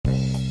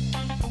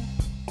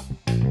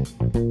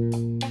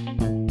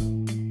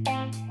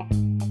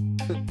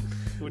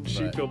Wouldn't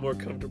she feel more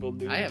comfortable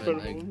nude in front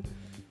of him?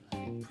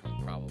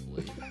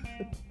 Probably.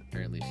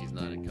 Apparently she's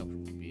not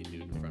uncomfortable being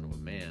nude in front of a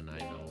man, I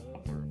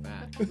know for a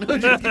fact.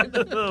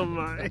 Oh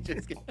my.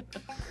 Just kidding.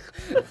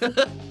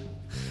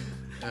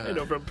 I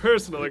know from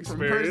personal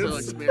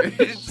experience.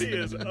 She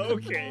is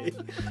okay.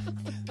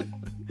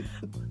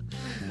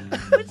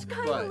 Which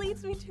kind of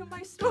leads me to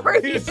my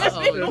story. You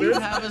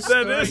have a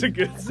story. That is a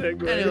good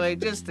segue. Anyway,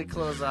 just to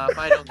close off,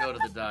 I don't go to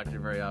the doctor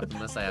very often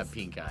unless I have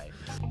pink eye.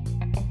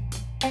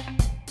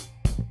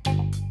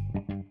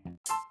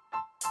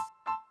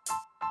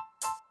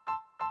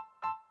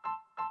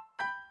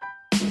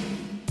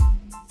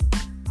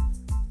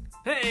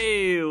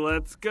 Hey,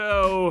 let's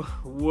go.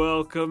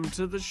 Welcome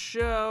to the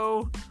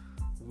show.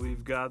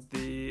 We've got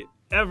the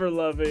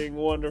ever-loving,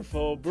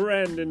 wonderful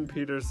Brandon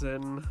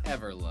Peterson.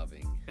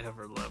 Ever-loving.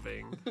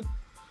 Ever-loving.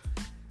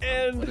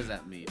 And what does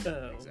that mean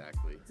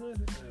exactly? I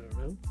don't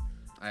know.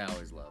 I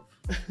always love.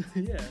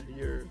 Yeah,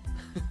 you're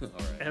all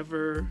right.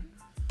 Ever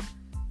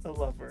a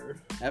lover.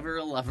 Ever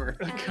a lover.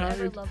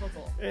 Ever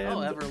lovable.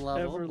 Ever lovable.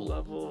 Ever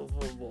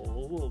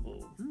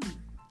lovable.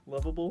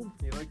 Lovable?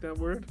 You like that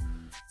word?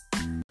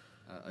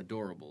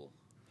 Adorable.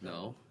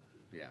 No.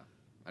 Yeah.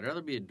 I'd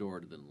rather be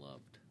adored than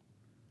loved.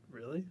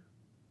 Really?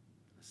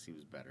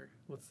 Seems better.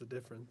 What's the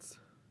difference?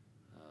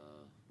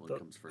 One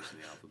comes first in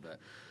the alphabet.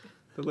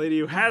 The lady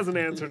who has an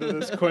answer to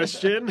this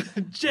question,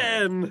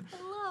 Jen.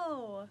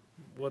 Hello.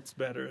 What's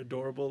better,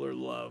 adorable or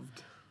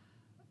loved?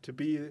 To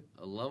be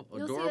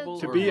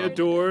adorable, to be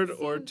adored,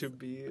 or Seems to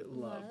be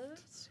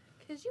loved?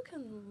 Because you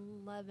can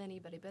love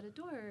anybody, but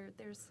adore,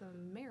 there's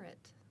some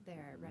merit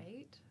there,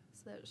 right?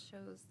 So that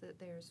shows that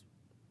there's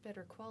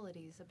better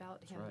qualities about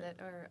him that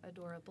are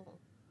adorable.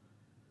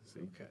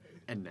 Okay.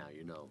 And now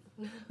you know.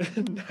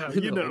 Now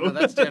you know. No,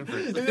 that's Jennifer.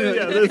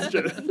 Yeah, that's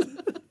Jen.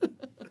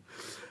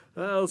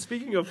 Well,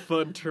 speaking of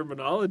fun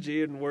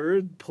terminology and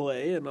word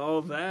play and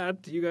all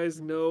that, do you guys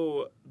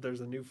know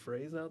there's a new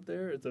phrase out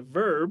there? It's a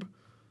verb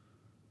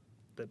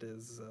that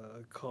is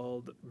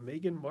called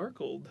Meghan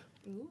Markled.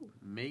 Ooh.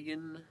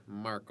 Meghan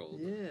Markle.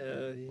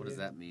 Yeah. What does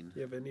that mean?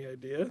 You have any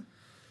idea?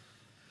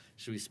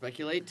 Should we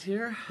speculate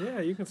here? Yeah,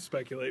 you can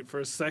speculate for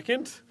a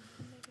second.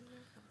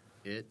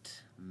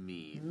 It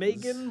means...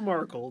 Meghan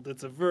Markled.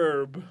 It's a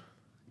verb.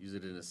 Use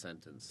it in a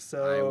sentence.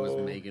 So, I was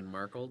Meghan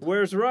Markled.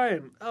 Where's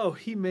Ryan? Oh,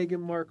 he Meghan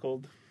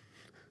Markled.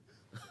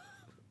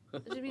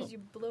 Which means you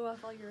blow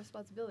off all your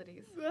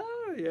responsibilities.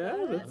 Oh,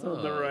 yeah, that's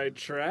on the right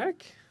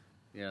track.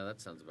 Yeah, that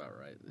sounds about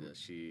right.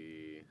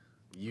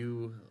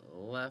 You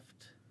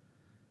left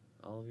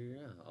all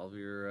of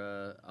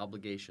your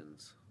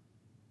obligations.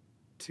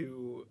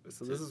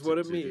 This is what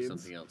it means. To do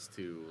something else,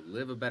 to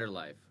live a better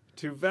life.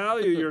 To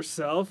value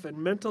yourself and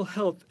mental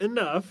health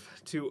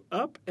enough to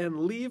up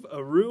and leave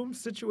a room,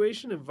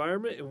 situation,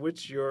 environment in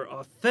which your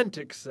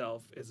authentic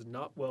self is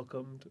not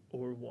welcomed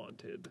or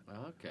wanted.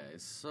 Okay,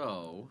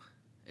 so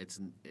it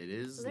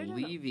is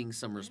leaving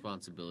some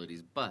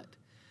responsibilities, but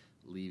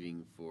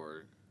leaving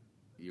for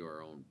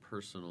your own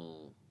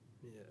personal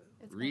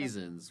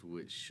reasons,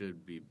 which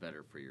should be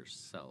better for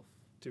yourself.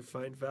 To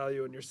find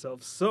value in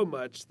yourself so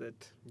much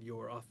that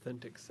your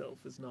authentic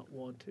self is not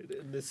wanted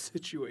in this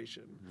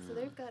situation. So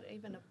they've got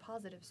even a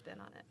positive spin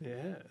on it.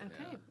 Yeah.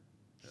 Okay.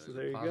 Yeah. So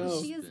there you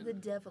go. She is the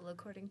devil,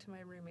 according to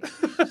my roommate.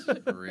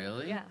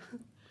 Really? Yeah.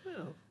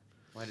 Well,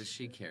 why does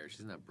she care?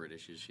 She's not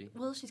British, is she?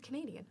 Well, she's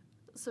Canadian.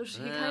 So she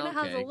kind of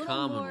has a little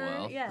Commonwealth.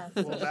 more, yeah.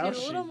 Well, So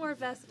she's a little more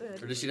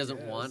vested. Or does she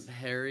doesn't want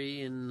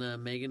Harry and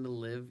Meghan to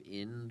live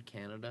in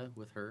Canada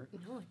with her?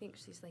 No, I think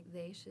she's like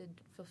they should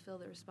fulfill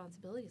their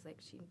responsibilities. Like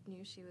she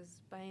knew she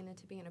was buying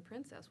into being a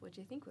princess. What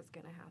do you think was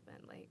going to happen?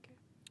 Like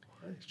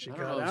she I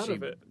got don't know out if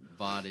of it.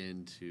 bought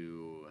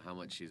into how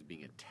much she's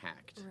being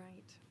attacked.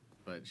 Right.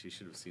 But she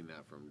should have seen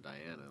that from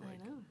Diana. Like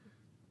I know.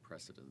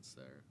 Precedence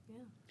there.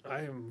 Yeah.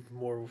 I am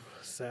more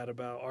sad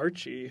about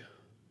Archie.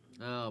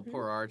 Oh,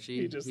 poor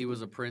Archie. He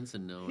was a prince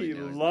and he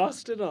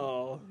lost it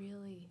all.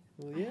 Really?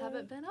 Well, I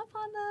haven't been up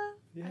on the...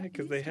 Yeah,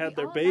 because because they had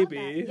their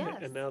baby,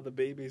 and now the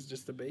baby's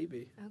just a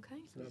baby.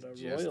 Okay. It's not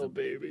a royal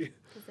baby.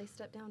 Because they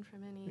stepped down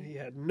from any... He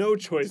had no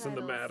choice in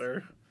the titles.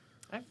 matter.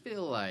 I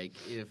feel like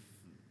if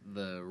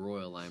the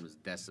royal line was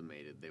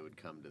decimated, they would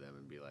come to them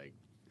and be like,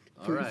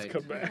 all Please right,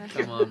 come back.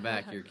 come on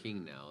back, you're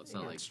king now. It's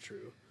not like That's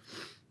true.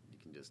 you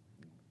can just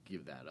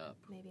give that up.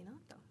 Maybe not,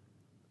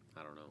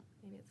 though. I don't know.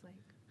 Maybe it's like...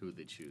 Who would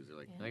they choose? They're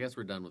like, Yeah. I guess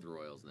we're done with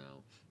royals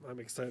now.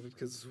 I'm excited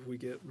because we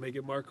get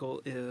Meghan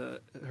Markle.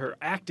 Her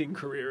acting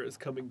career is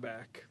coming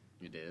back.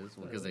 It is?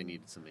 Because they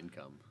need some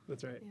income.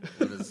 That's right.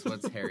 Yeah.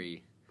 What's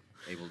Harry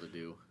able to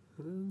do?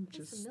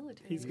 Just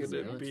military. he's going to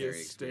be a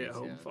Military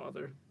stay-at-home experience, yeah.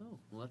 father. Oh,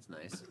 well, that's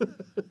nice.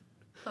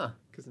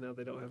 Because now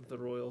they don't have the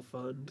royal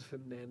fund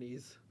and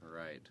nannies.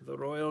 Right. The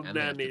royal And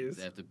nannies.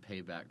 they have to pay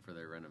back for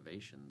their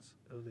renovations.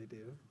 Oh, they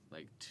do?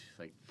 Like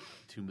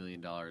 $2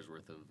 million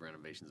worth of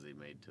renovations they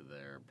made to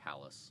their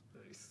palace.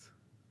 Nice.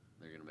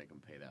 They're going to make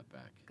them pay that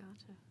back.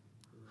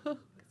 Gotcha.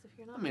 if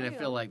you're not. I mean, I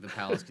feel like the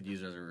palace could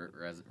use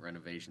those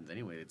renovations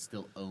anyway. It's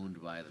still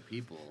owned by the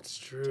people. It's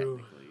true.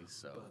 Technically,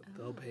 so. But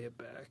they'll pay it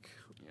back.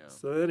 Yeah.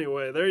 So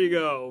anyway, there you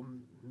go.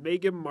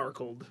 Meghan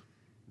Markle.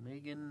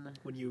 Meghan.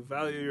 When you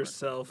value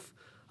yourself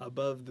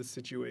above the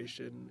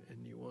situation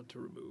and you want to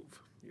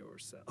remove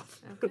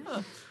yourself.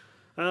 Okay.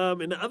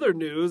 In other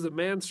news, a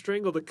man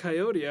strangled a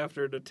coyote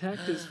after it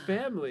attacked his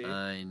family.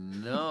 I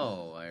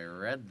know. I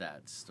read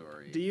that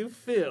story. Do you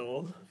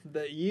feel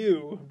that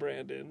you,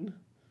 Brandon,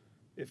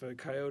 if a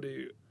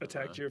coyote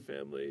attacked your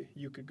family,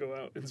 you could go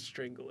out and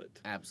strangle it?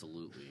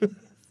 Absolutely.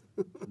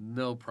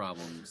 No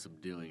problem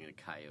subduing a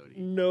coyote.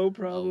 No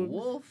problem. A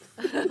wolf,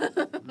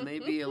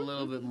 maybe a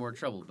little bit more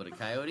trouble, but a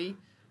coyote,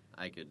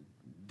 I could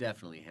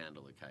definitely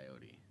handle a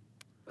coyote.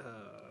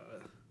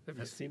 Have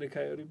you seen a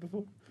coyote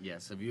before?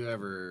 Yes. Have you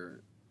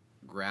ever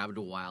grabbed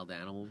a wild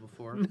animal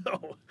before?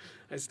 No.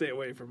 I stay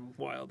away from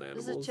wild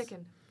animals. This is a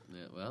chicken.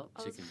 Yeah, well,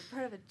 chicken. I was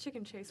part of a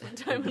chicken chase one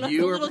time when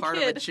You I was a were little part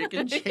kid. of a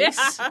chicken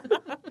chase?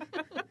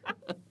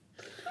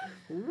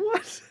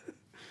 What?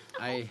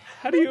 I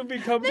How do you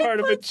become part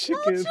of a Put small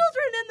chicken?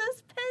 children in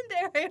this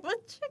penned area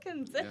with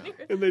chickens.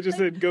 Yeah. And they just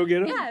said, go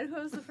get them? Yeah, and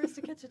who was the first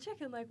to catch a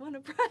chicken, like, won a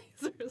prize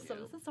or something.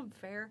 Yeah. Is this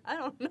unfair? I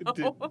don't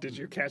know. Did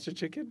you catch a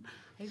chicken?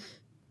 I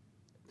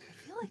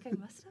feel like I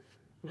must have.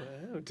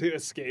 Well, to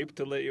escape,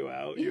 to let you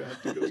out, you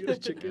have to go get a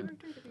chicken. Never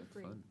tried to be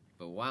free. fun.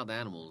 But wild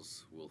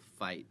animals will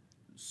fight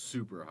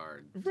super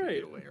hard to Right.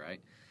 get away,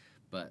 right?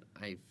 But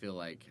I feel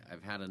like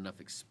I've had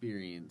enough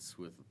experience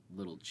with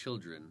little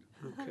children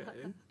Okay.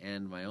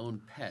 and my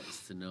own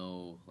pets to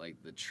know like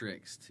the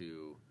tricks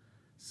to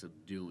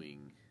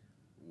subduing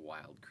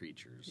wild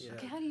creatures. Yeah.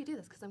 Okay, how do you do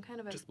this? Because I'm kind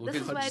of a. Just this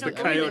is punch why I the don't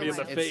know coyote anything in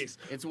the wild. face.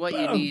 It's what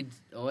Boom.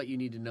 you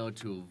need to know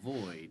to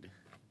avoid,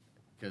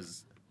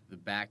 because the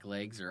back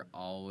legs are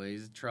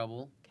always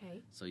trouble.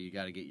 Okay. So you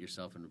got to get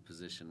yourself in a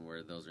position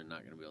where those are not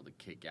going to be able to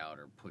kick out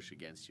or push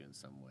against you in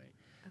some way.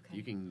 Okay.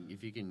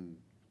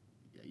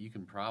 You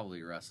can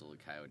probably wrestle a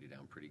coyote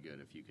down pretty good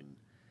if you can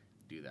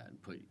do that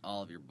and put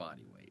all of your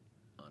body weight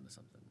onto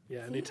something. Yeah,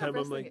 So you have anytime I'm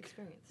wrestling like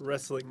experience.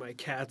 wrestling my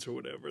cats or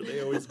whatever,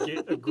 they always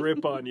get a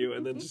grip on you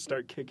and then just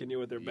start kicking you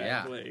with their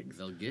back Yeah, legs.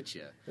 they'll get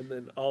you. And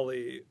then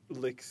Ollie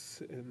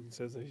licks and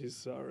says that he's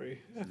sorry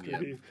after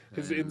Yep.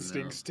 his I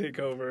instincts take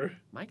over.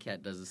 My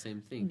cat does the same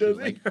thing. Does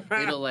too. he?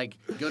 Like it'll like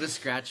go to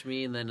scratch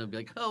me and then it'll be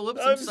like, "Oh,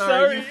 whoops, I'm I'm sorry.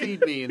 sorry." You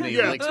feed me," and then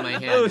Yeah. he licks my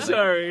hand. Oh, He's like-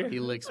 sorry. he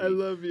licks me. I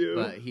love you.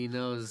 But he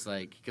knows,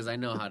 like, because I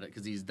know how to,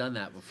 because he's done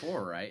that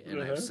before, right? And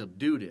Uh-huh. I've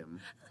subdued him.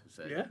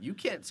 Said, Yeah. "You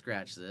can't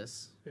scratch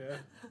this," Yeah.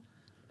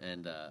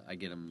 and I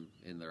get him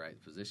in the right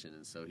position,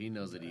 and so he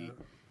knows that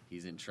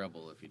he's in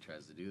trouble if he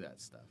tries to do that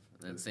stuff.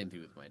 And then same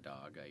thing with my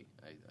dog. I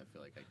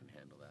feel like I can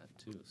handle that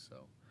too.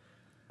 So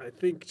I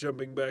think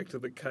jumping back to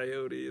the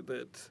coyote,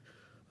 that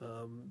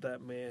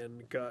that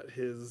man got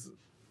his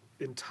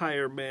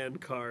entire man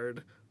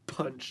card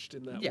punched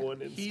in that yeah,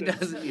 one he instance.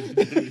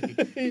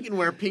 doesn't. He can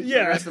wear pink for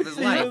Yeah, the rest of his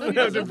he life. doesn't It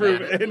have to doesn't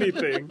prove matter.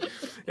 anything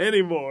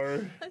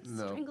anymore. I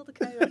No. strangled a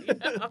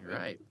coyote.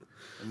 Right.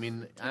 I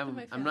mean, Taking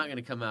my I'm not family. going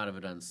to come out of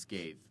it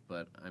unscathed,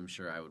 but I'm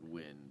sure I would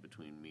win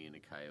between me and a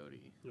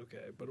coyote.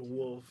 Okay, but a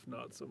wolf,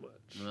 not so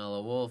much. Well,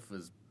 a wolf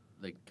is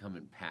they come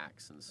in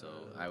packs, and so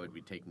I would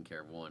be taking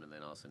care of one, and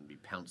then all of a sudden be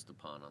pounced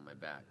upon on my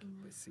back,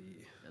 I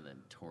see. and then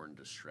torn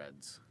to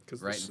shreds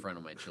 'Cause right the in front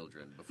of my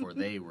children before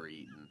they were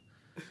eaten.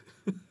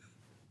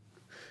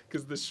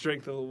 Because the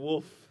strength of the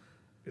wolf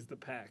is the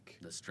pack.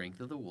 The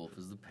strength of the wolf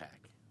is the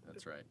pack.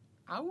 That's right.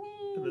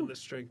 And then the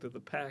strength of the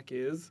pack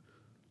is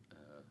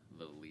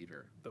The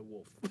leader, the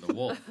wolf. the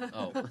wolf.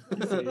 Oh,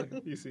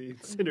 You see,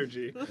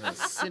 synergy. synergy.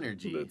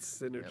 That's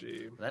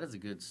synergy. Yep. That is a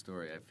good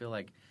story. I feel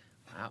like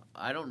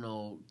I don't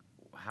know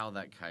how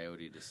that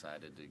coyote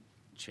decided to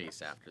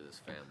chase after this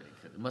family.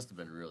 It must have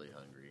been really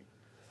hungry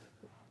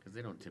because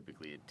they don't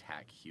typically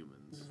attack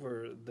humans.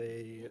 Were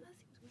they That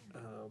seems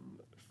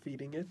weird.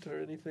 feeding it or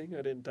anything?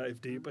 I didn't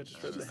dive deep. I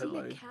just read Have the you seen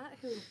a headline. cat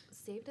who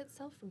saved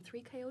itself from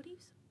 3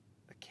 coyotes?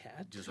 A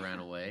cat? Just ran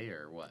away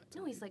or what?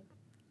 No, he's like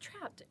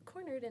trapped,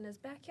 cornered in his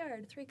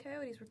backyard. 3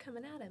 coyotes were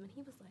coming at him, and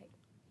he was like,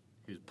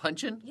 He was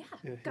punching, "Yeah,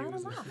 Yeah, got he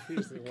was- him off." he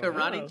was-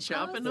 karate wow.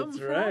 chopping That's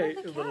them. That's right.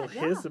 the A little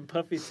cat, hiss yeah. and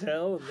puffy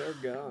tail, and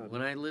they're gone.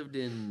 When I lived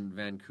in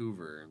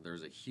Vancouver, there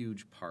was a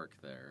huge park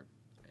there,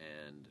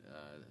 and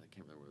I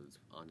can't remember where it was,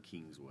 on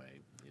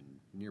Kingsway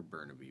near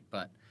Burnaby.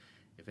 But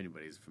if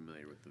anybody's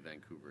familiar with the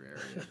Vancouver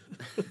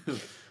area,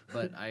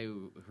 but I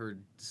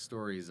heard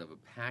stories of a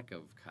pack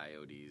of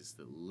coyotes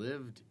that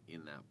lived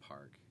in that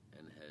park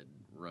and had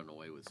run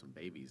away with some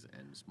babies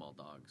and small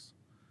dogs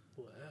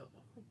Wow.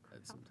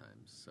 at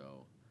sometimes.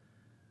 So,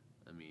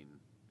 I mean,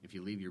 if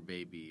you leave your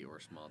baby or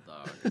small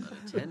dog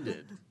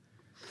unattended,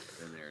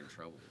 then they're in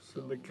trouble. So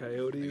Then the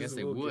coyotes I guess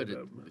they will would get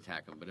 'em.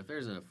 attack them. But if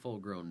there's a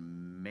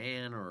full-grown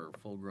man or a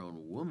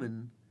full-grown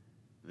woman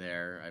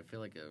there, I feel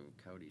like a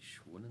coyote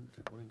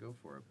wouldn't go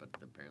for it. But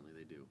apparently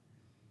they do.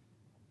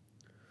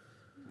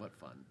 What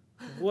fun!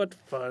 What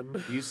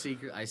fun.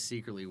 I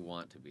secretly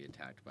want to be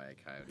attacked by a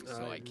coyote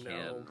so I I can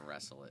know.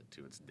 wrestle it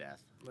to its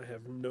death. I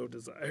have no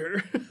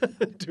desire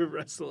to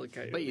wrestle a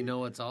coyote. But you know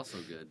what's also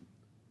good?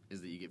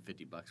 is that you get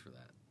 $50 for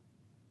that.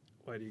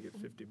 Why do you get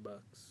 $50?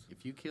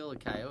 If you kill a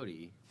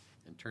coyote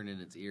and turn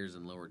in its ears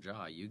and lower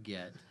jaw, you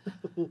get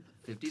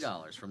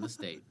 $50 from the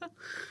state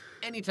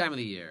any time of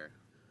the year.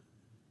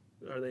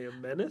 Are they a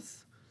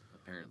menace?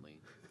 Apparently.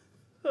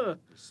 Huh.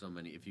 There's so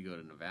many. If you go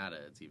to Nevada,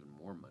 it's even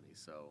more money.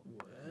 So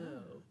wow,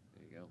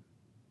 there you go.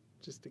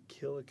 Just to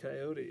kill a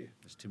coyote.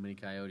 There's too many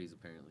coyotes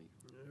apparently.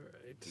 All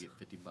right. You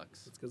get $50.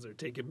 It's because they're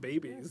taking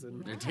babies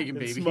and They're taking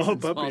babies small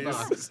and small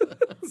puppies.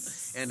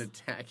 dogs and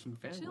attacking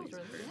families.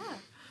 Children, yeah.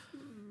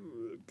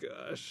 Oh,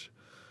 gosh.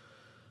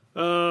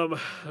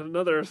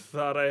 Another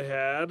thought I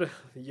had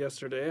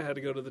yesterday, I had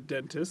to go to the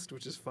dentist,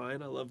 which is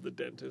fine. I love the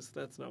dentist.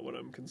 That's not what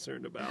I'm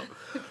concerned about.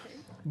 Okay.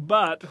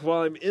 But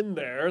while I'm in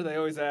there, they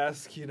always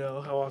ask,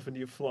 how often do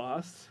you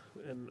floss?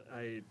 And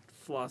I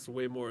floss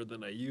way more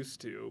than I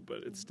used to, but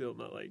it's still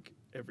not like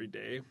every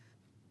day.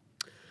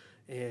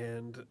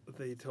 And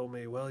they told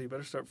me, well, you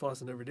better start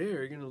flossing every day or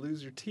you're going to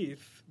lose your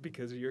teeth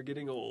because you're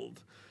getting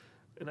old.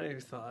 And I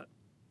thought,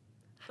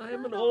 I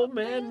am an old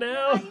man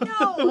now. I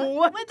know.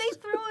 What? When they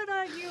throw it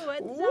on you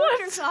at What?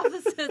 doctor's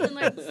offices and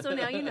like, so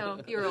now you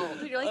know you're old.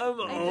 And you're like, I'm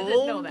I didn't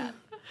know old? that.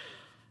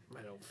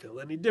 I don't feel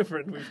any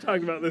different. We've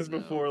talked about this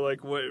before,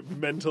 like what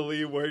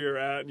mentally where you're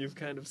at, and you've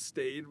kind of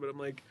stayed. But I'm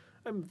like,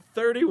 I'm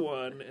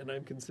 31, and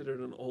I'm considered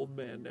an old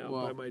man now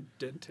by my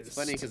dentist. It's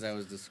funny because I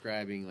was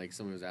describing, like,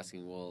 someone was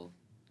asking, well,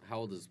 how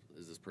old is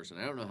this person?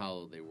 I don't know how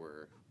old they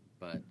were,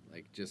 but,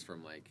 like, just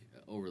from, like,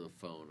 over the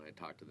phone, I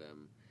talked to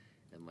them,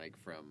 and, like,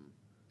 from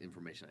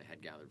information I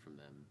had gathered from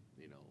them,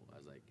 I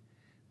was like,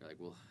 they're like,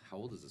 well, how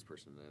old is this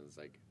person? And I was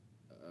like,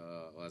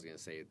 I was going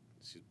to say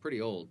she's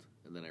pretty old,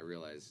 and then I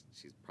realized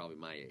she's probably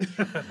my age,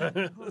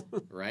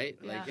 right?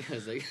 Yeah. Like, I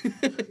was like,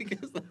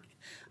 because, like,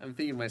 I'm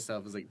thinking to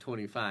myself as, like,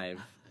 25,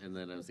 and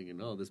then I was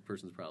thinking, oh, this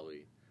person's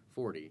probably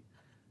 40,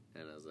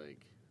 and I was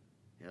like,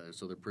 yeah,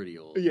 so they're pretty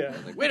old. Yeah. I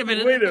was like, wait a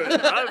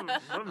minute.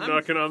 I'm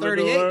knocking on the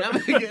 38. door.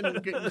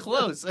 I'm getting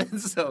close. And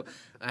so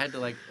I had to,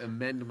 like,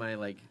 amend my,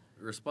 like,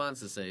 response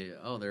to say,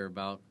 oh, they're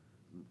about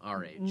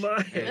our age.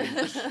 My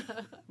age.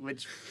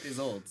 Which is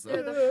old. So.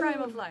 They're the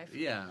prime of life.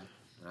 Yeah.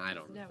 I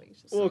don't know. Now we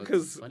just... Well, So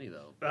because it's funny,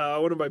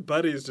 though. one of my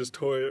buddies just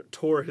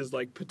tore his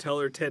like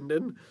patellar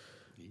tendon,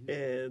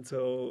 and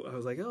so I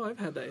was like, "Oh, I've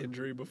had that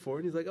injury before."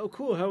 And he's like, "Oh,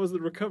 cool. How was the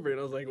recovery?"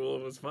 And I was like, "Well,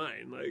 it was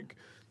fine. Like,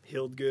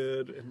 healed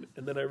good."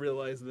 And then I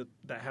realized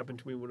that happened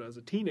to me when I was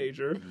a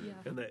teenager,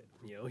 and that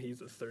he's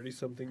a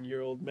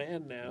 30-something-year-old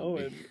man now,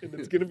 and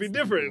it's going to be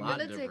different.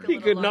 He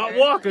could not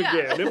walk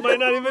again. It might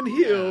not even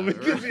heal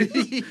because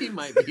he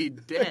might be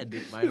dead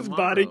by his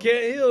body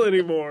can't heal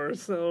anymore.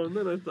 So, and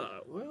then I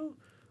thought, well,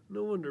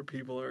 no wonder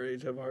people our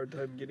age have a hard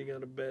time getting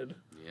out of bed.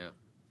 Yeah.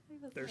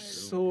 They're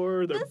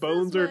sore, their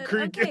bones are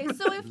creaking. Okay,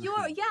 so if you're,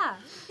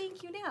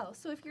 thank you now.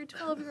 So if your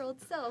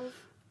 12-year-old self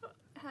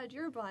had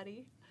your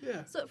body.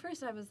 Yeah. So at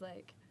first I was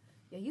like,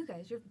 yeah, you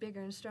guys, you're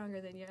bigger and stronger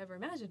than you ever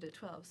imagined at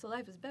 12, so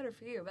life is better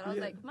for you. But I was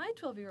like, my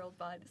 12-year-old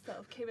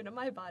self came into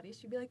my body,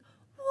 she'd be like,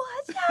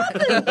 what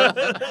happened?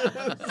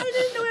 I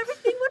didn't know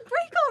everything would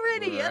break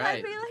already. Right. And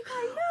I'd be like,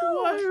 I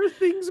know. Why are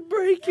things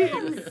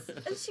breaking? Yes.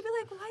 And she'd be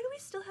like, why do we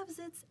still have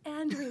zits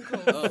and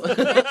wrinkles?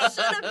 That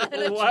should have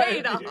been a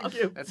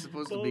trade-off. That's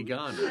supposed to be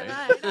gone, And right?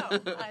 I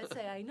know. I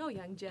say, I know,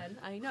 young Jen.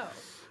 I know.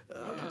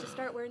 You have to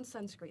start wearing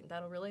sunscreen.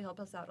 That'll really help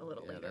us out a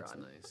little later that's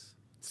on. nice.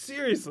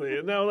 Seriously,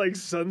 and now like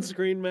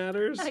sunscreen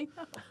matters? I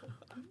know.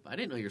 I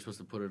didn't know you're supposed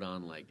to put it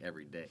on like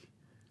every day.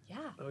 Yeah.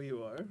 Oh,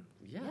 you are?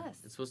 Yeah. Yes.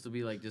 It's supposed to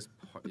be like just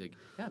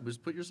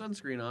just put your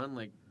sunscreen on.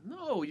 Like,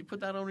 no, you put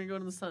that on when you go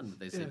to the sun. But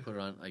they say put it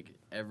on like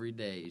every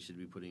day. You should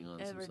be putting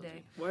on Every some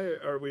day. Why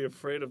are we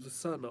afraid of the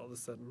sun all of a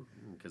sudden?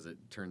 Because it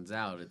turns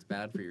out it's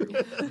bad for your.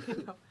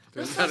 The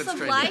Turns out source it's of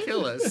trying light to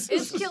kill us.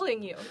 is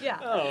killing you. Yeah.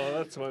 Oh,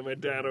 that's why my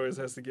dad always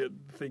has to get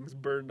things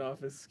burned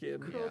off his skin.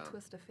 Cruel Yeah.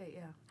 twist of fate,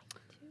 yeah.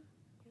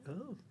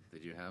 Oh,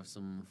 Did you have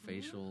some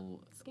facial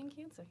Skin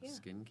cancer, yeah.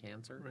 skin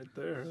cancer? right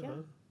there. Yeah.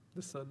 Huh?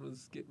 The sun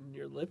was getting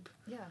your lip.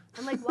 Yeah.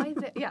 I'm like, why?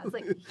 Yeah, it's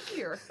like,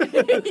 here.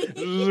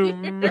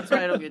 Zoom. That's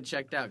why I don't get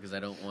checked out because I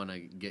don't want to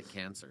get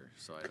cancer,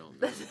 so I don't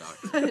go to the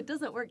doctor. It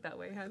doesn't work that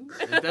way, hon.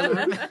 It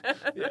doesn't work.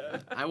 Yeah.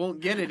 I won't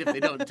get it if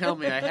they don't tell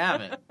me I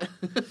have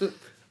it.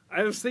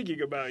 I was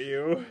thinking about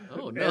you.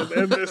 Oh, no.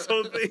 And this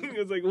whole thing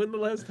is like, when the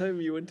last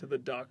time you went to the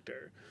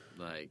doctor?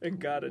 Like And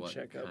got a what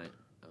checkup.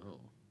 Oh.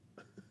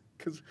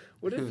 Because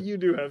what if you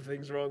do have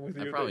things wrong with I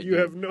you that probably you do.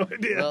 have no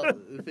idea? Well,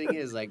 the thing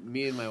is, like,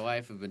 me and my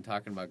wife have been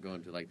talking about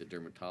going to, like, the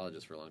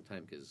dermatologist for a long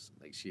time because,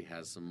 like, she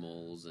has some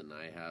moles and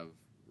I have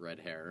red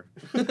hair.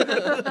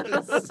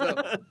 So,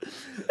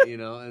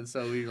 and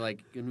so we were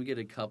like, can we get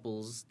a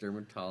couples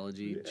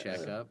dermatology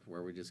checkup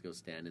where we just go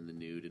stand in the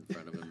nude in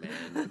front of a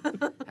man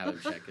and have him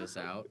check us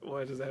out?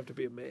 Why does it have to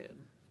be a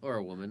man? Or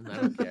a woman. I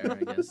don't care,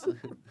 I guess.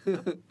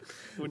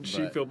 Wouldn't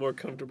she feel more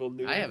comfortable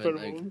nude I in front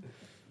haven't, of him?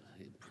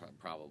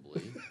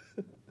 Probably.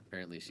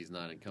 Apparently she's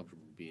not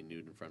uncomfortable being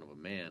nude in front of a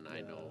man,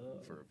 I know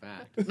for a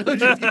fact.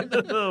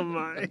 Oh,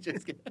 my.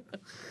 Just kidding.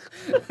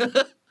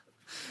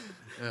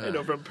 I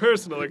know from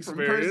personal From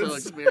experience. personal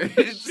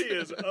experience. She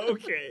is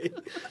okay.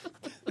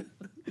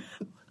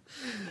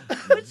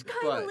 Which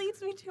kind of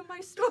leads me to my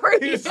story.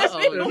 You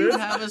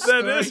have a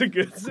story? That is a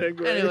good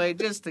segue. Anyway,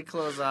 just to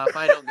close off,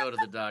 I don't go to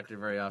the doctor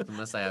very often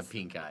unless I have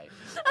pink eye.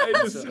 I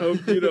just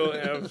hope you don't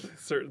have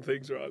certain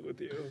things wrong with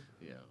you.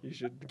 Yeah. You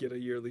should get a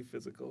yearly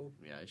physical.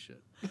 Yeah, I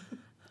should.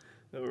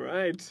 All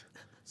right.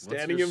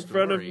 Standing your in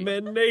front of story?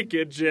 men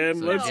naked, Jen.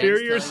 So Let's Jen's hear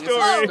your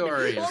telling us a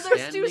story. Well,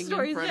 there's Standing two in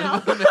stories front now.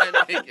 of a man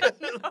naked.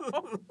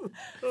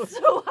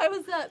 So I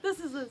was at, this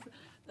is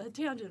a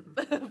tangent.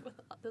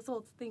 This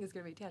whole thing is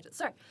going to be a tangent.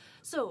 Sorry.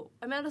 So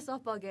I'm at a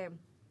softball game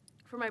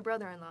for my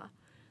brother-in-law.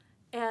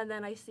 And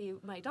then I see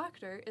my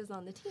doctor is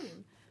on the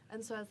team.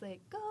 And so I was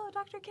like, go,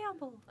 Dr.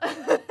 Campbell.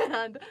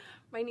 And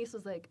my niece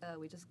was like,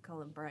 we just call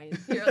him Brian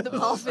here at the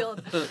ball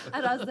field.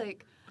 And I was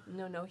like,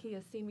 no, he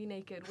has seen me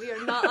naked. We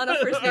are not on a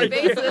first name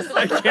basis.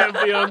 I can't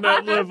be on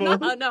that level.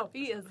 No,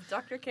 he is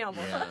Dr.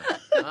 Campbell. Yeah.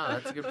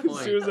 That's a good As point.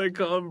 soon as I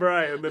call him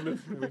Brian,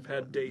 then we've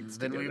had dates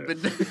Then together.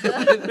 we've been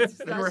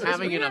then we're just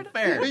having an weird.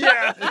 affair.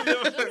 Yeah.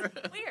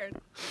 Weird.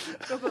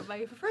 So, but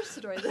my first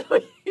story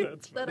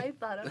That's that funny. I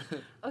thought of.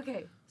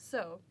 Okay,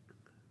 so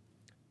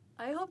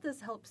I hope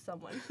this helps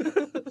someone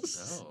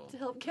to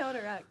help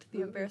counteract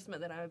the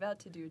embarrassment that I'm about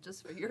to do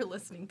just for your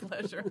listening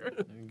pleasure.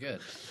 Good.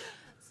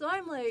 So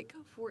I'm like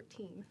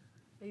 14,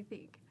 I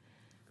think.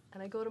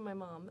 And I go to my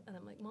mom and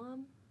I'm like,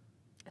 Mom,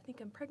 I think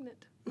I'm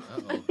pregnant.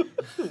 Uh-oh.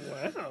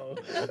 Wow.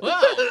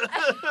 Wow.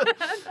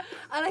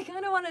 And I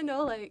kind of want to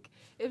know, like,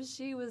 if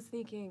she was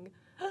thinking,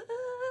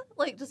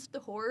 like, just the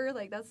horror,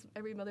 like, that's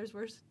every mother's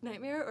worst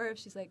nightmare, or if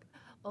she's like,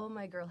 oh,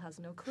 my girl has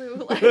no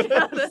clue, like,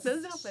 how this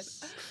is happening.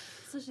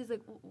 So she's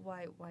like,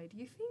 why do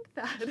you think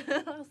that?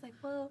 And I was like,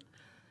 well,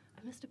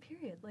 I missed a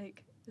period,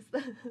 like, is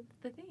that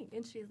the thing?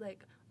 And she's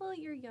like, well,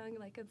 you're young,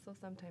 like, and so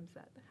sometimes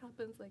that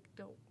happens, like,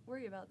 don't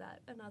worry about that.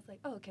 And I was like,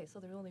 oh, okay, so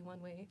there's only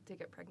one way to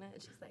get pregnant?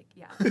 And she's like,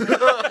 yeah.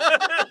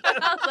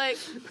 I was like,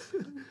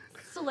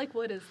 so, like,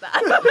 what is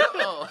that?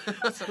 Oh.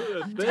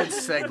 Good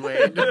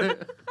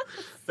segue.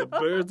 The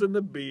birds and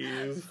the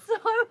bees. So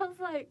I was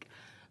like,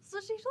 so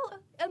she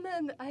told, and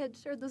then I had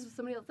shared this with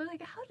somebody else. They're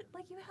like, how did,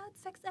 like, you had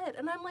sex ed?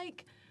 And I'm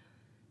like,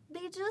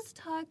 they just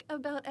talk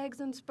about eggs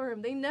and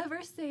sperm. They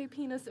never say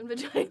penis and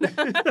vagina.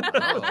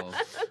 Oh.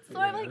 So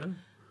I'm like,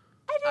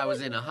 I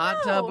was in a hot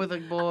tub with a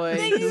boy.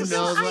 They Who used to-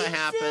 knows what I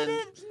happened?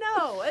 didn't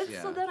know. And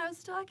Yeah. so then I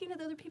was talking to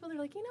the other people. They're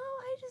like,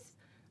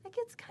 like,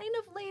 it's kind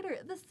of later.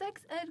 The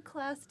sex ed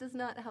class does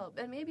not help.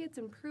 And maybe it's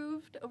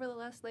improved over the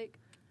last, like,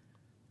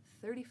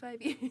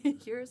 35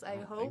 years, I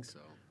don't hope. think so.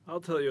 I'll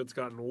tell you, it's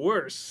gotten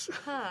worse.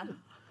 Huh.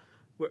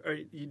 Were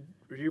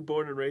you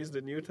born and raised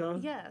in Utah?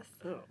 Yes.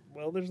 Oh,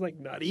 well, there's like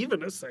not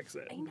even a sex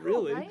ed, I know,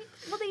 really. right?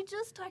 Well, they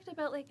just talked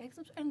about, like,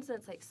 and so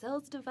it's like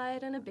cells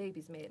divide and a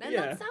baby's made. And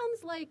Yeah. that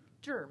sounds like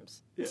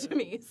germs Yeah. to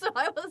me. So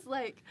I was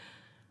like,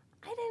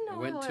 I didn't know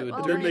Went how to it a all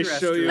And then they worked.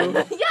 show you,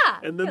 Yeah.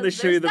 and then they because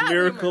show you there's the that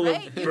miracle rumor,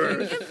 of right? You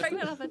birth. can get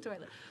pregnant off a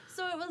toilet.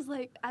 So it was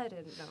like, I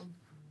didn't know.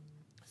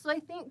 So I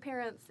think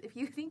parents, if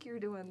you think you're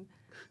doing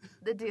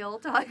the deal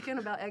talking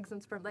about eggs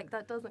and sperm, like,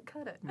 that doesn't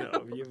cut it.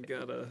 No, you've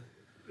got to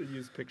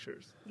use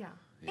pictures. Yeah.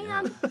 Yeah.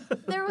 And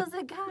there was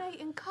a guy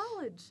in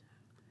college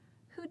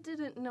who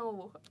didn't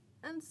know.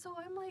 And so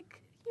I'm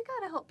like, you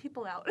got to help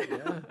people out.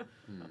 Yeah.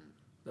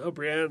 No,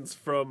 Brianne's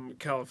from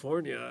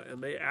California,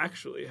 and they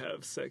actually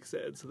have sex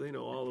ed, so they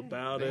know all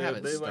about They it. have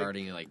it They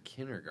starting in like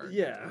kindergarten.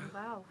 Yeah.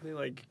 Wow. They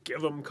like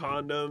give them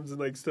condoms and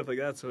like stuff like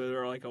that, so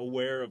they're like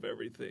aware of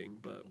everything.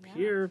 But Yeah.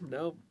 here,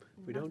 no,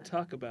 we don't Nothing.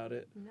 talk about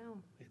it.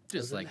 No. It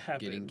Just doesn't like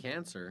happen. getting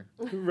cancer.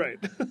 Right.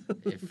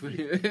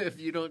 If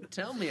you don't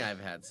tell me I've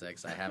had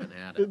sex, I haven't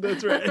had it.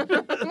 That's right.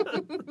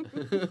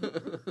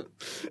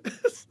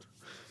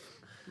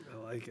 I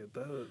like it.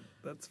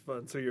 That's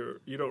fun. So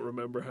you don't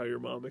remember how your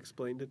mom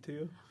explained it to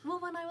you? Well,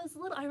 when I was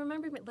little, I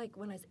remember, like,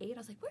 when I was 8, I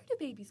was like, where do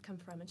babies come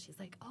from? And she's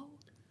like, oh,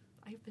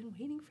 I've been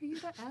waiting for you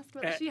to ask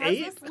about At She has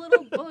 8? this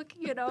little book,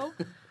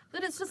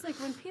 that it's just like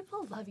when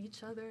people love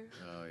each other,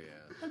 Oh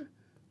yeah.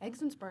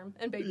 eggs and sperm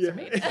and babies are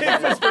made.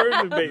 It's for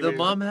the baby. The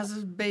mom has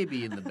a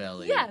baby in the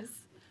belly. Yes.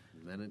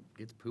 And then it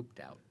gets pooped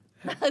out.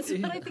 That's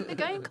what I think the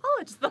guy in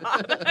college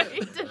thought. He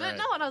didn't Right.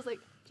 know. And I was like,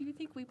 do you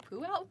think we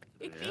poo out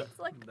babies? Yeah.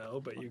 Like, No,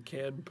 but you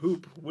can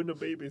poop when a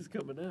baby's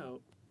coming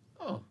out.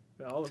 Oh.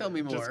 All of Tell it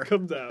me more. just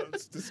comes out.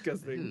 It's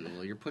disgusting.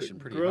 Well, you're pushing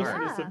pretty Grossness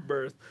hard. Yeah. of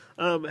birth.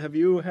 Have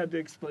you had to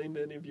explain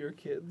to any of your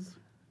kids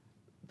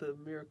the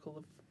miracle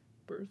of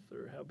birth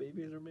or how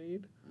babies are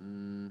made?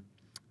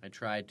 I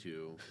try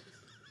to.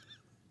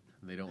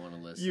 They don't want to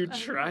listen. You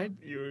tried?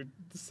 You would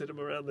sit them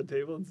around the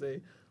table and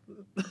say,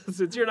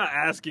 since you're not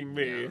asking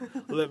me,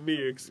 let me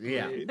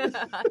explain.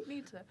 I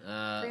need to.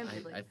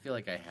 Frantically. I feel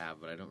like I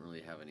have, but I don't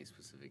really have any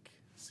specific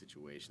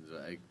situations.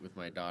 With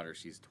my daughter,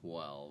 she's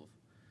 12,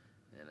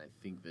 and I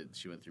think that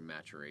she went through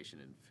maturation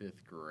in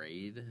 5th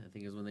grade, I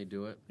think is when they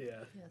do it.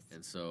 Yeah. Yes.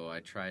 And so I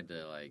tried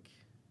to,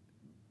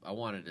 I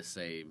wanted to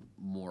say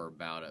more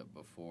about it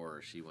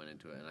before she went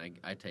into it, and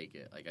I take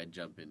it, I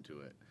jump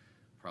into it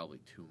probably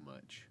too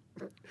much.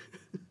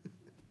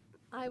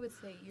 I would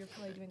say you're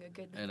probably doing a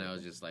good And I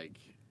was just like,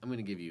 I'm going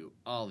to give you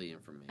all the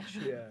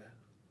information. Yeah.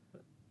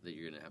 that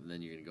you're gonna have, and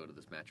then you're gonna go to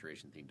this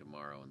maturation thing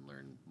tomorrow and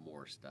learn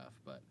more stuff.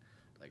 But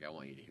like, I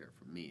want you to hear it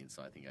from me, and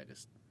so I think I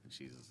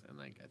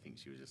think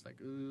she was just like,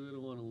 "Ooh, I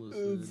don't want to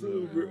listen." It's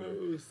so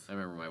gross. I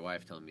remember my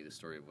wife telling me the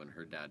story of when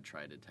her dad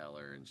tried to tell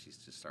her, and she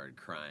just started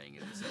crying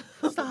and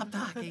said, "Stop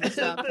talking,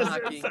 stop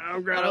talking. So I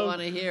don't want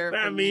to hear it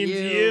That from means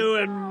you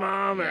and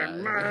Mom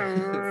and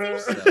Mom."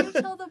 So should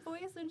you tell the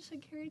boys and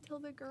should Carrie tell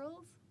the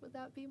girls? Would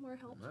that be more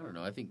helpful? I don't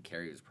know. I think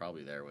Carrie was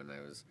probably there when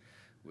I was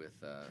with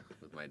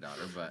my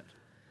daughter, but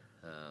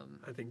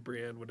I think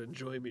Brienne would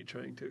enjoy me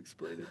trying to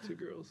explain it to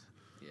girls.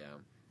 yeah.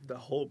 The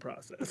whole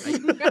process.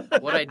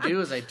 What I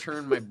do is I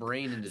turn my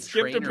brain into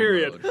Skipped trainer a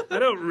period. mode. I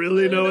don't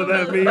really know what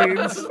that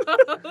means.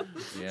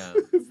 Yeah.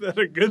 Is that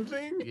a good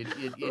thing?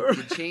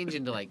 You change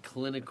into like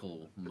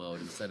clinical mode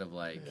instead of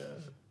like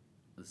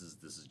this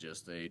is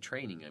just a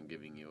training I'm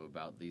giving you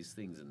about these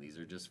things, and these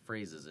are just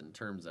phrases and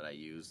terms that I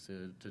use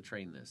to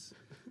train this.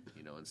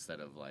 You know,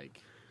 instead of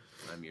like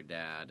I'm your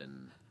dad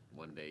and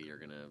one day you're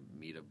gonna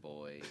meet a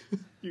boy.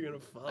 You're gonna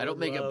fall. I don't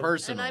make in it love.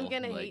 personal. And I'm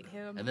gonna like, hate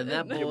him. And then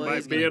that You boy might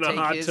is be gonna in a take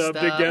hot his tub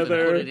stuff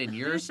together. and put it in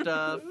your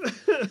stuff.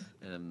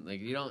 And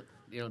like you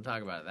don't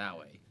talk about it that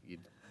way. You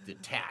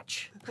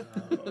detach.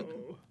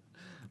 Oh.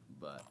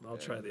 But I'll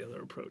try the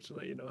other approach and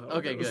let you know how.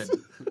 Okay, it goes.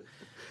 good.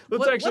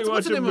 Let's actually what's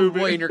watch the a name of movie.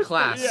 boy in your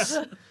class?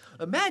 Yeah.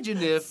 Imagine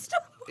if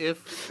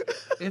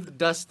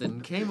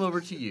Dustin came over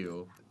to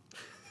you.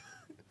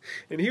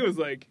 And he was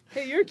like,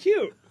 "Hey, you're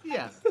cute.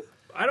 Yeah.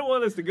 I don't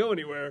want us to go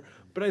anywhere,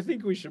 but I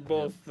think we should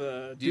both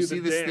do Do you see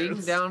the this dance.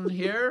 thing down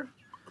here?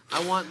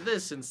 I want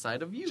this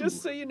inside of you.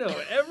 Just so you know,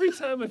 every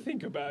time I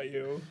think about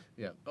you,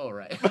 Yeah. All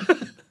right.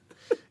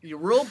 You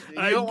don't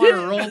I want to get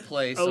role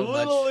play a so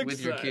little much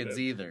with your excited. kids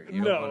either. You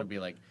No. don't want to be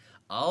like,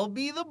 I'll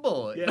be the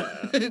boy. yeah.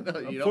 No, you don't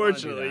wanna do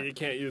Unfortunately, that. you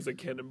can't use a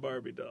Ken and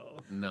Barbie doll.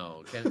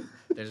 No,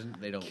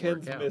 they don't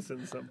Ken's work out.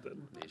 missing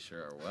something. They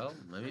sure are. Well,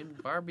 I mean,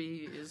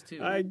 Barbie is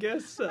too. I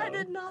guess so. I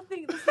did not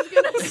think this was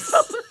gonna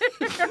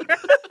go there.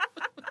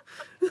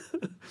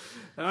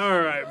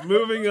 All right,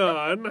 moving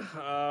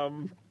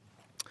on.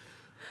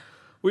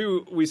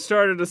 We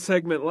started a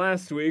segment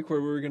last week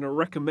where we were going to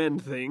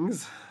recommend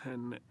things,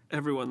 and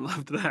everyone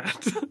loved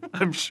that,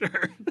 I'm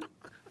sure.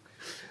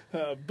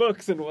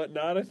 Books and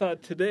whatnot. I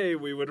thought today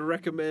we would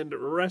recommend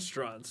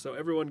restaurants, so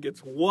everyone gets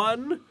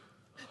one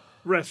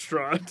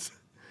restaurant,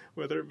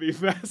 whether it be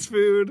fast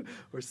food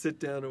or sit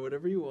down or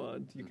whatever you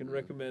want. You can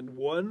recommend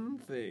one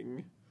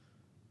thing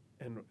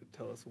and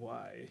tell us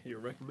why you're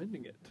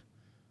recommending it.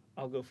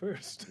 I'll go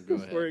first. Go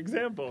ahead. For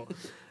example,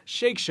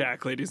 Shake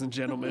Shack, ladies and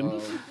gentlemen. Well,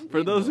 For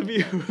we those know of you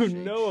about who Shake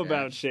know Shack.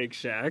 about Shake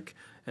Shack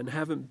and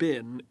haven't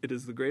been, it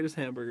is the greatest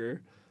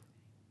hamburger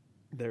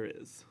there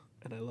is.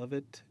 And I love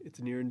it. It's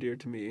near and dear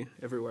to me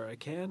everywhere I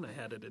can. I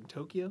had it in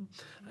Tokyo.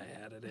 I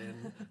had it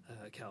in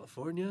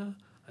California.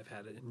 I've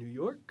had it in New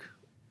York.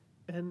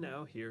 And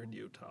now here in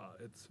Utah.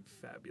 It's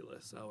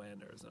fabulous. Oh,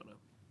 and Arizona.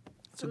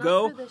 So not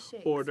go for the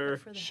shakes, order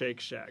but for the Shake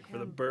Shack for the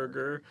hamburger.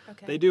 burger.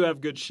 Okay. They do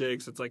have good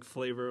shakes. It's like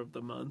flavor of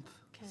the month.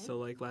 Okay. So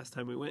like last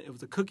time we went, it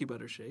was a cookie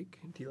butter shake.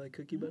 Do you like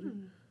cookie butter?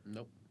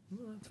 Nope.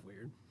 Well, that's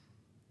weird.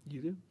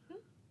 You do?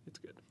 It's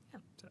good. Yeah.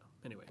 So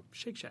anyway,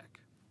 Shake Shack.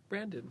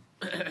 Brandon.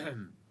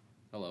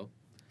 Hello.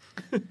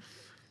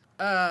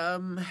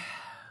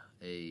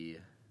 A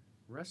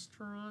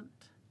restaurant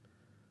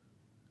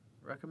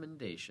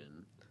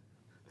recommendation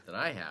that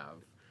I have,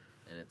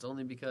 and it's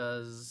only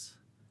because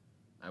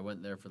I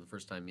went there for the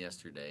first time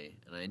yesterday,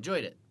 and I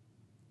enjoyed it.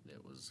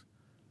 It was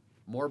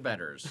More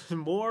Betters.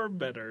 More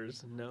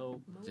Betters.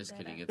 No. Just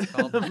Better. kidding. It's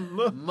called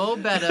Mo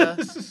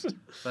Betta,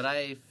 but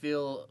I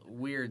feel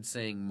weird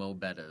saying Mo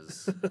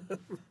Bettas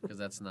because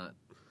that's not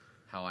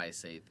how I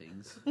say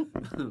things.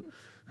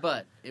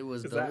 But it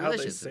was Is delicious. that how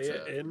they say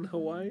It's it in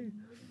Hawaii?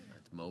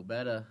 It's Mo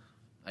Betta.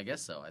 I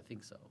guess so. I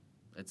think so.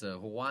 It's a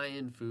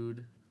Hawaiian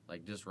food,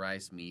 like just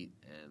rice, meat,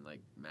 and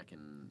like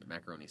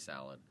macaroni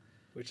salad.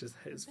 Which is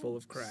full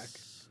of crack.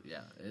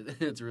 Yeah,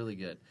 it's really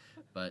good.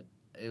 But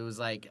it was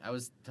like, I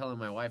was telling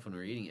my wife when we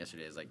were eating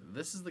yesterday, it's like,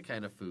 this is the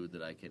kind of food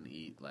that I can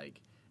eat like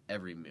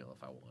every meal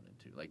if I wanted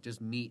to. Like just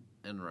meat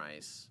and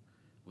rice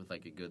with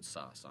like a good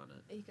sauce on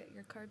it. You got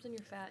your carbs and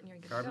your fat, and you're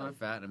good Carbs to go. and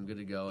fat, and I'm good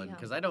to go. And Yeah.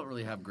 because I don't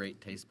really have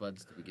great taste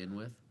buds to begin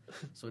with,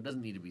 so it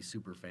doesn't need to be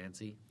super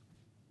fancy.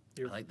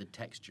 I like the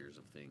textures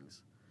of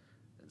things,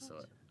 and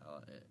so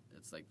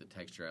it's like the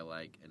texture I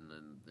like, and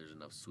then there's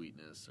enough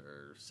sweetness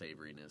or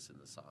savoriness in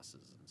the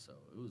sauces, and so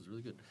it was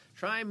really good.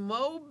 Try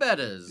Mo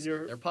Bettas.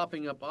 They're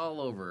popping up all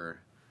over.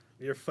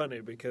 You're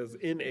funny because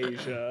in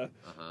Asia,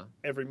 Uh-huh.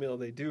 every meal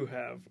they do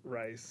have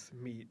rice,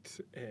 meat,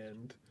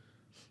 and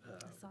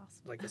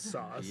Sauce. like a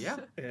sauce. Yeah.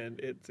 And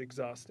it's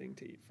exhausting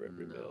to eat for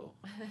every meal.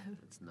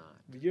 It's not.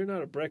 You're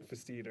not a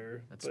breakfast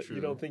eater, That's but true.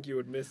 you don't think you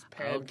would miss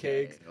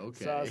pancakes,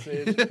 Okay.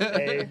 sausage,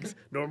 eggs,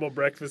 normal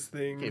breakfast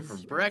things. Okay, for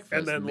breakfast,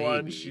 and then maybe.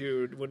 lunch,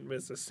 you wouldn't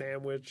miss a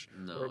sandwich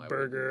No, I or a wouldn't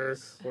burger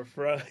miss. or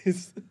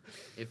fries.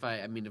 If I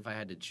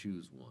had to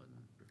choose one,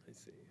 I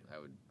see.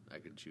 I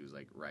could choose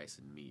like rice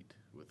and meat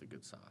with a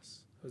good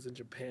sauce. I was in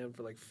Japan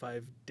for like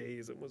 5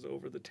 days and was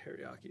over the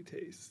teriyaki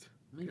taste.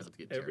 You don't have to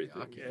get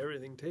Everything, teriyaki.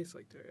 everything tastes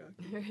like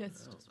teriyaki.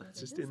 It's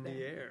Just in the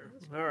air.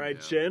 There. All right,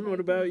 Yeah. Jen, what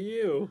about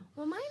you?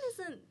 Well, mine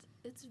isn't.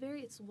 It's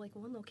like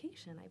one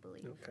location, I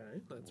believe.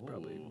 Okay, that's Ooh.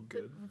 probably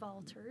good.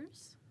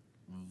 Valters.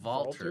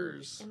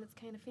 Valters. And it's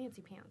kind of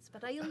fancy pants,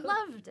 but I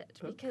loved it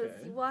because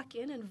Okay. you walk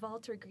in and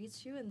Walter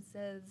greets you and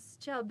says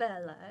 "Ciao,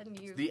 Bella," and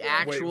you. The feel-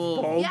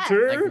 actual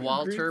Walter? like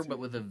Walter, Greets but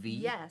with a V.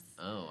 Yes.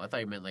 Oh, I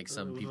thought you meant like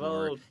some people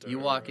were. Walter. You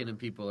walk in and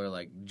people are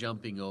like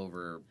jumping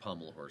over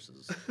pommel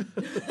horses,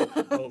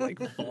 Oh, like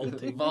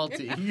vaulting.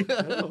 vaulting.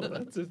 Oh,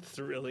 that's a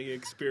thrilling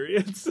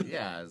experience.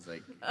 Yeah, it's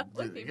like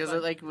That'd be because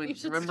fun. like when You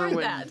should remember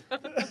start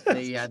when that.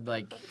 they had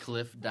like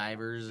cliff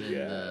divers in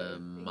Yeah. the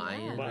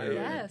Mayan, Mayan,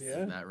 Yes.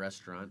 yeah. that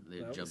restaurant.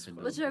 They That was jumped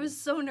into. Which I was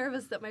so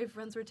nervous that my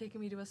friends were taking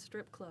me to a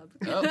strip club.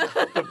 Oh.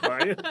 The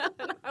Mayan?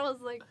 And I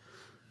was like,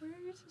 "Where are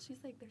you?" She's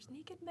like, "There's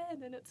naked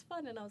men and it's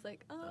fun." And I was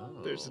like, "Oh."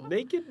 Oh. There's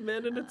naked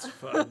men and it's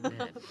fun. Man,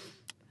 that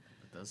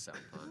does sound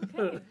fun.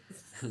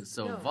 Okay.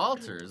 So No.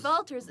 Valters.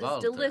 Valters is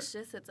Valter.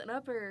 delicious. It's an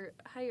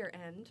higher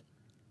end.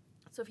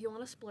 So if you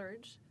want to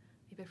splurge,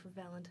 maybe for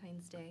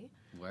Valentine's Day,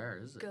 Where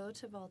is it? go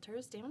to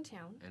Valters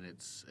downtown. And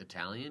it's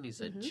Italian. You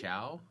said Mhm.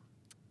 ciao.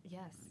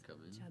 Yes.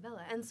 Come in. Ciao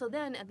Bella. And so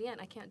then at the end,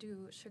 I can't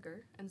do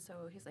sugar. And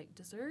so he's like,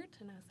 "Dessert?"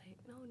 And I was like,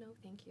 no,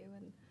 thank you.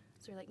 And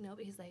so you're like, "No,"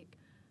 but he's like,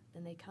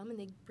 then they come and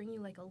they bring you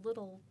like a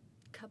little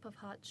cup of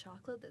hot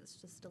chocolate that's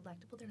just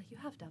delectable. They're like, "You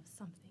have to have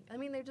something." I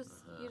mean, you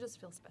just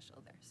feel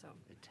special there. So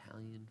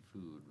Italian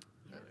food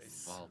at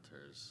Yes.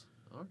 Valters.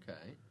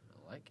 Okay,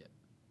 I like it.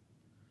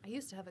 I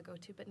used to have a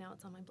go-to, but now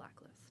it's on my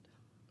blacklist.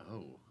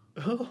 Oh,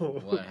 Oh.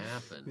 what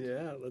happened?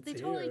 Yeah, let's They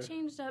hear. totally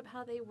changed up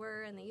how they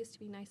were, and they used to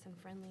be nice and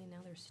friendly, and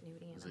now they're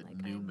snooty. And Is I'm it like,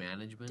 new "I'm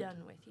management?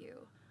 done with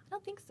you." I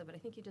don't think so, but I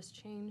think he just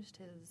changed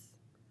his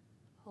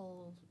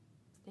whole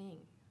thing.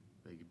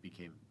 They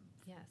became.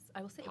 Yes,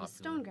 I will say it was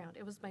Popular. Stone Ground.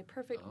 It was my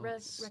perfect Oh,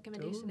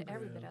 recommendation to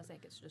everybody. Stoneground. I was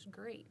like, "It's just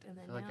great." And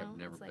then I feel like now I've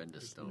never it's like, been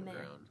to Stone nah,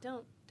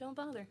 Ground. Don't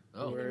bother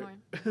Oh. Where- anymore.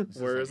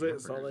 Where This is it? like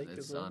Salt Lake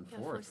It's as well? on Yeah,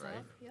 4th, South.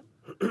 right? Yep.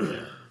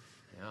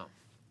 Yeah.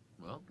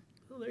 Well,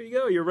 Well, there you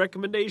go. Your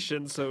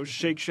recommendations. So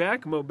Shake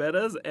Shack,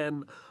 Mobetta's,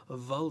 and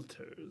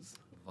Valters.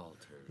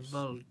 Valters.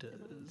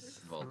 Valters.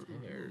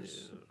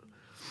 Valters.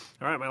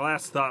 All right, my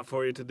last thought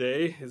for you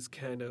today is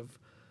kind of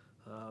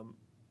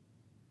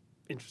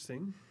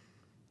interesting.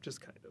 Just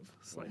kind of,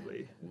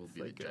 slightly. We'll It's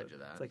be the judge of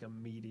that. It's like a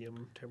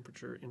medium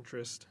temperature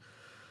interest.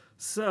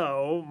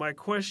 So, my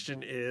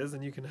question is,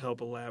 and you can help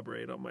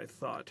elaborate on my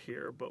thought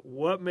here, but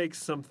what makes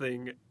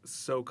something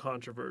so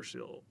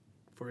controversial?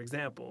 For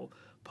example,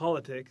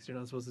 politics, you're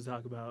not supposed to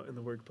talk about in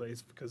the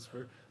workplace because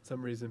for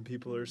some reason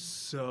people are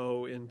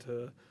so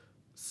into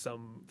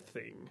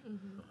something.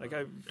 Like,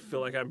 I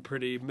feel like I'm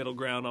pretty middle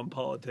ground on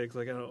politics.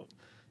 Like, I don't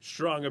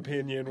strong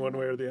opinion one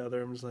way or the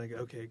other. I'm just like,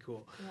 okay,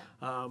 cool.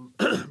 Yeah.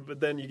 But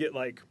then you get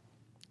like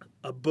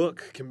a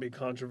book can be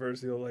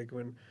controversial, like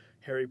when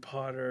Harry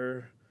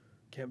Potter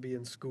can't be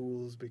in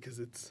schools because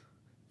it's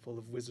full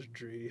of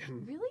wizardry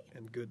and Really?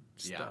 and good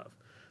Yeah. stuff.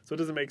 So it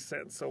doesn't make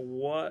sense. So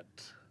what,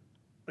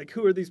 like,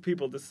 who are these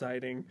people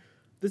deciding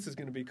this is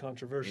going to be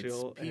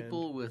controversial? It's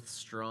people with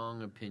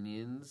strong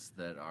opinions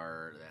that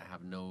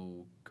have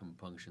no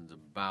compunctions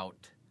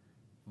about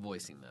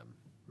voicing them.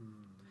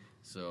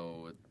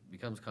 So it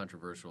becomes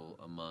controversial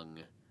among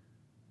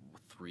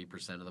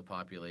 3% of the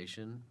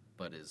population,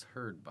 but is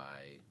heard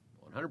by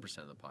 100%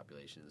 of the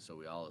population. So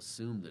we all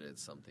assume that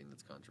it's something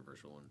that's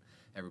controversial, and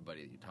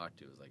everybody that you talk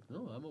to is like,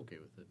 "No, I'm okay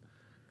with it,"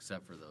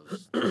 except for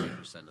those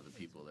 3% of the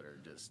people that are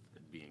just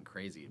being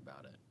crazy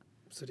about it.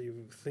 So do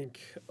you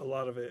think a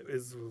lot of it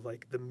is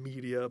like the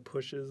media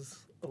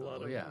pushes a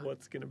lot Oh, of yeah.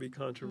 what's going to be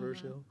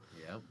controversial?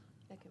 Yep.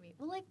 That could be.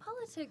 Well, like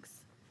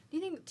politics. Do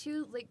you think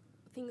too, like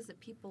things that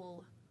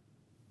people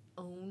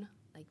own,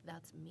 like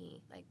that's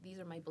me. Like these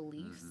are my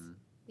beliefs. Mhm.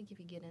 I think if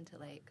you get into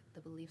like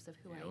the beliefs of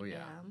who Oh, I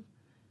yeah. am,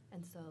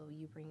 and so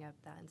you bring up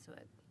that, and so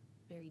it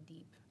very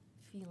deep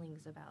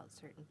feelings about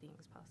certain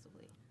things,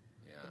 possibly.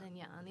 Yeah. But then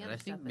on the And other I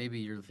think stuff, maybe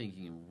you're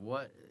thinking,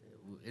 what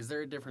is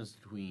there a difference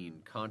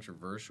between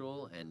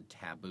controversial and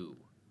taboo?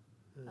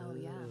 Oh,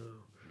 yeah.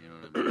 You know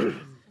what I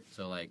mean?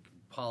 So, like,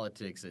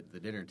 politics at the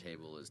dinner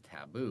table is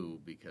taboo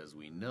because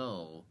we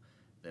know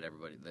that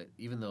that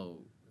even though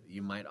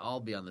you might all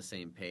be on the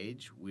same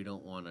page, we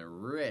don't want to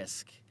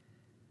risk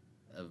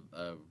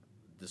a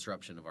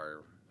disruption of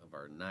our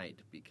night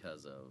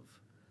because of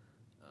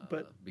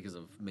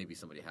maybe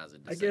somebody has a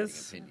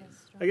dissenting opinion.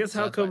 I guess So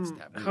how that's why it's come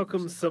taboo how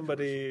come versus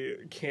somebody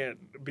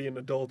can't be an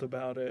adult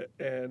about it,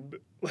 and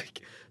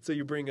like, so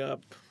you bring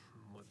up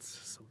what's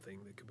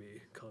something that could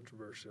be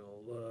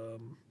controversial,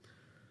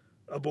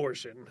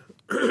 abortion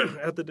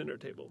at the dinner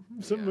table.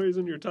 For some Yeah.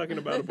 reason you're talking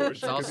about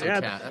abortion. 'Cause also you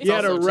had, that's you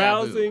had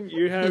also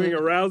you're having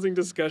a rousing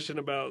discussion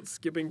about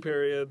skipping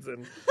periods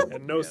and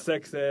no Yeah.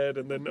 sex ed,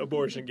 and then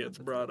abortion gets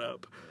brought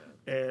up.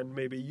 And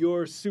maybe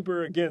you're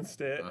super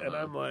against it, and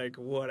I'm like,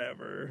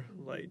 whatever.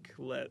 Like,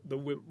 let the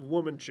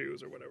woman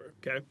choose or whatever,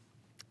 okay?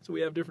 So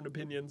we have different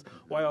opinions.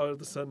 Why all of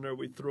a sudden are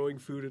we throwing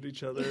food at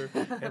each other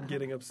and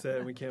getting upset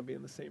and we can't be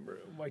in the same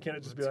room? Why can't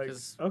it just be like,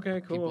 Because okay,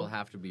 cool. people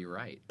have to be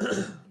right.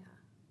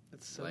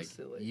 It's so like,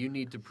 silly. You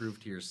need to prove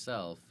to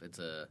yourself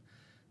that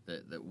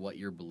what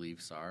your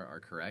beliefs are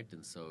correct,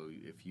 and so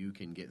if you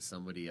can get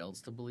somebody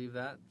else to believe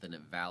that, then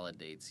it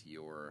validates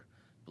your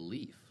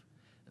belief.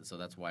 And so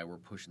that's why we're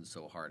pushing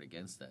so hard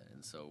against that.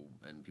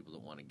 And people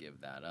don't want to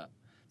give that up.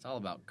 It's all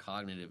about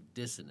cognitive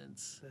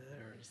dissonance.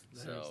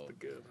 There's the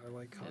good. I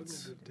like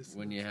cognitive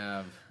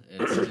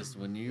dissonance.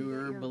 When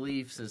your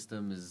belief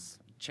system is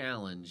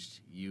challenged,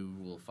 you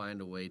will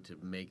find a way to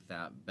make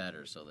that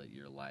better so that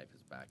your life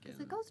is back in. Because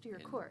it goes to your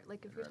core.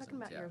 Like if you're talking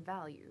about your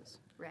values,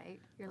 right?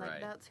 You're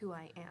like, that's who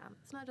I am.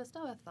 It's not just,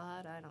 a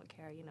thought, I don't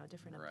care,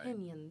 different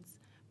opinions.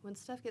 When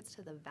stuff gets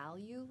to the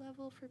value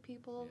level for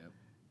people,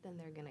 then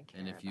they're going to care.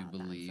 And if you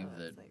believe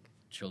that like,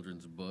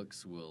 children's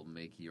books will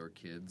make your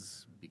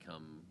kids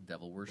become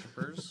devil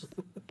worshippers,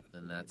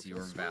 then that's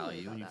your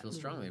value, and you feel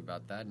strongly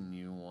about that, and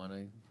you want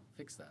to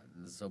fix that.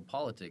 And so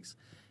politics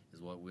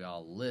is what we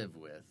all live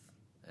with,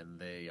 and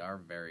they are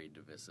very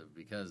divisive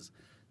because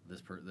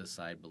this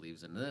side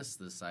believes in this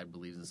side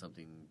believes in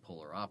something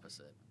polar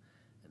opposite,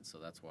 and so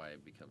that's why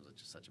it becomes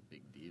such a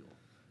big deal.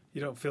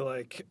 You don't feel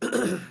like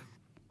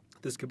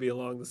this could be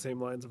along the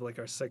same lines of like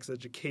our sex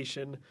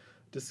education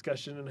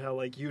discussion and how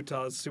like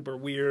Utah is super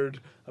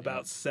weird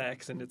about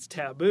sex and it's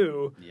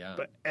taboo,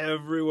 but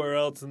everywhere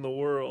else in the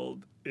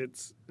world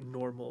it's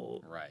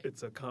normal. Right.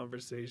 It's a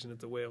conversation.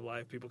 It's a way of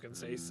life. People can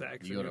say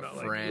sex. You and go you're to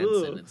not France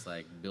like, and it's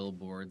like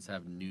billboards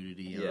have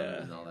nudity on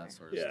it and all that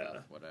sort of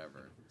stuff.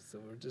 Whatever. So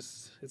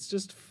it's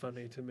just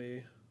funny to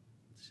me.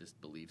 It's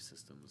just belief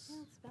systems.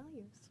 Yeah, it's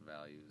values. It's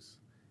values,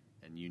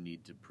 and you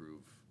need to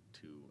prove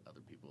to other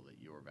people that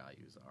your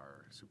values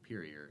are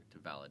superior to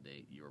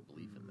validate your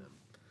belief in them.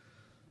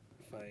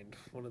 Find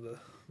one of the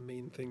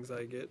main things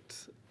I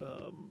get.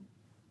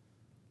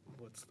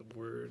 What's the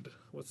word?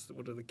 What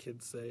do the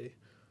kids say?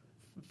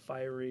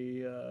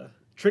 Fiery,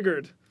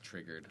 triggered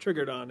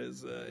on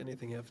is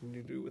anything having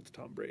to do with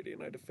Tom Brady,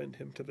 and I defend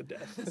him to the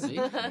death. See?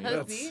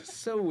 That's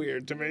so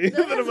weird to me.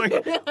 But I'm like,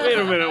 wait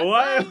a minute,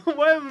 why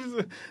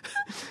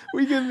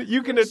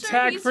you can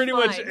attack pretty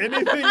much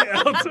anything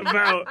else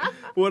about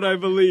what I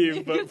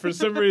believe, but for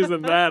some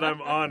reason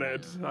I'm on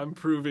it. I'm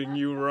proving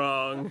you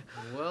wrong.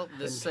 Well,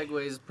 this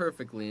segues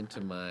perfectly into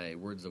my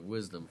words of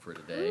wisdom for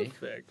today.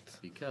 Perfect.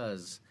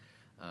 Because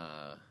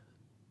my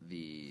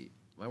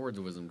words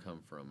of wisdom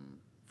come from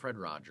Fred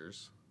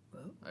Rogers. Oh.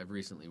 I've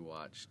recently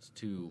watched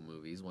 2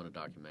 movies, one a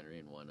documentary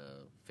and one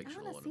a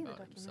fictional one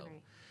about himself.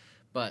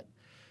 But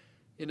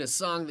in a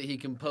song that he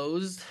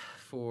composed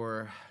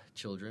for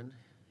children,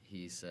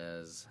 he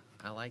says,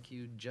 "I like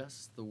you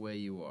just the way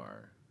you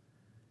are."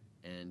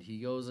 And he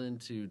goes in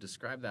to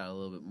describe that a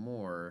little bit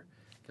more,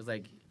 because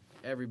like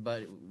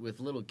everybody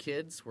with little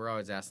kids, we're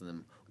always asking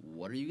them,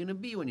 what are you going to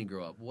be when you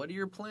grow up? What are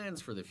your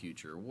plans for the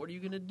future? What are you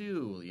going to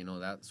do?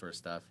 That sort of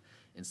stuff.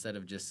 Instead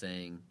of just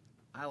saying,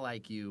 I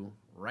like you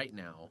right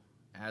now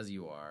as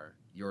you are.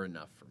 You're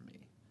enough for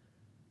me.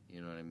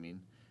 You know what I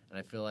mean? And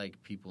I feel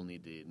like people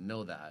need to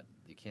know that.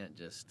 You can't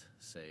just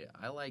say,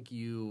 I like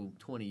you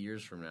 20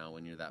 years from now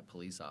when you're that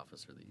police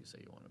officer that you say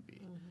you want to be.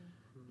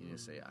 Mm-hmm. You need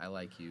to say, I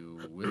like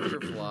you with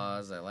your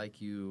flaws. I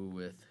like you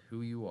with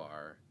who you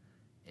are.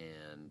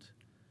 And,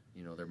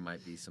 there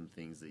might be some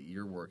things that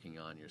you're working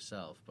on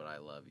yourself, but I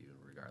love you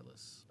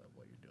regardless of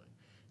what you're doing.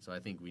 So I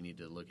think we need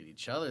to look at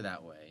each other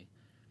that way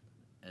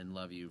and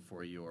love you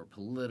for your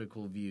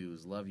political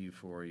views, love you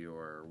for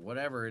your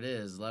whatever it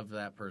is, love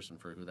that person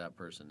for who that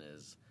person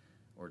is,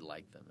 or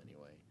like them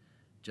anyway,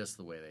 just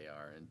the way they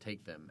are, and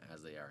take them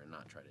as they are and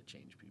not try to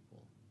change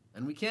people.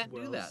 And we can't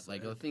do that.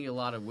 Like, I think a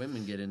lot of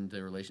women get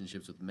into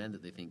relationships with men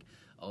that they think,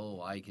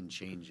 oh, I can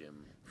change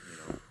him.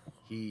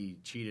 He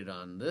cheated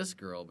on this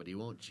girl, but he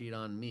won't cheat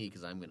on me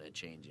because I'm going to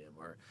change him,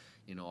 or,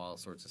 all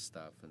sorts of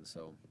stuff. And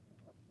so,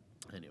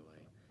 anyway,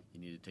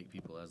 you need to take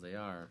people as they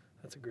are.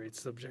 That's a great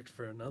subject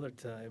for another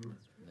time.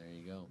 There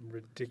you go.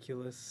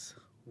 Ridiculous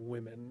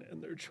women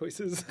and their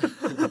choices.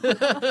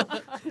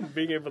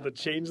 Being able to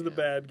change the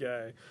bad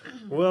guy.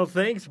 Well,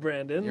 thanks,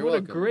 Brandon. You're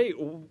welcome. A great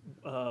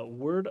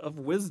word of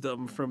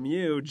wisdom from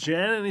you.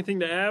 Jen, anything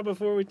to add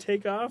before we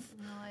take off?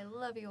 No, I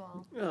love you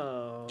all.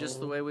 Oh.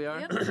 Just the way we are?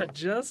 Yep.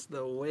 Just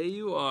the way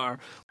you are.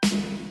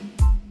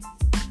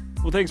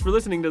 Well, thanks for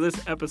listening to this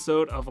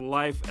episode of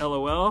Life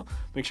LOL.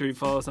 Make sure you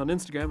follow us on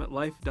Instagram at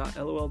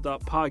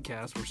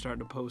life.lol.podcast. We're starting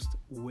to post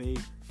way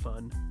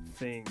fun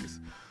things.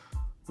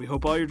 We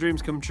hope all your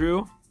dreams come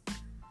true.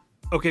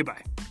 Okay,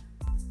 bye.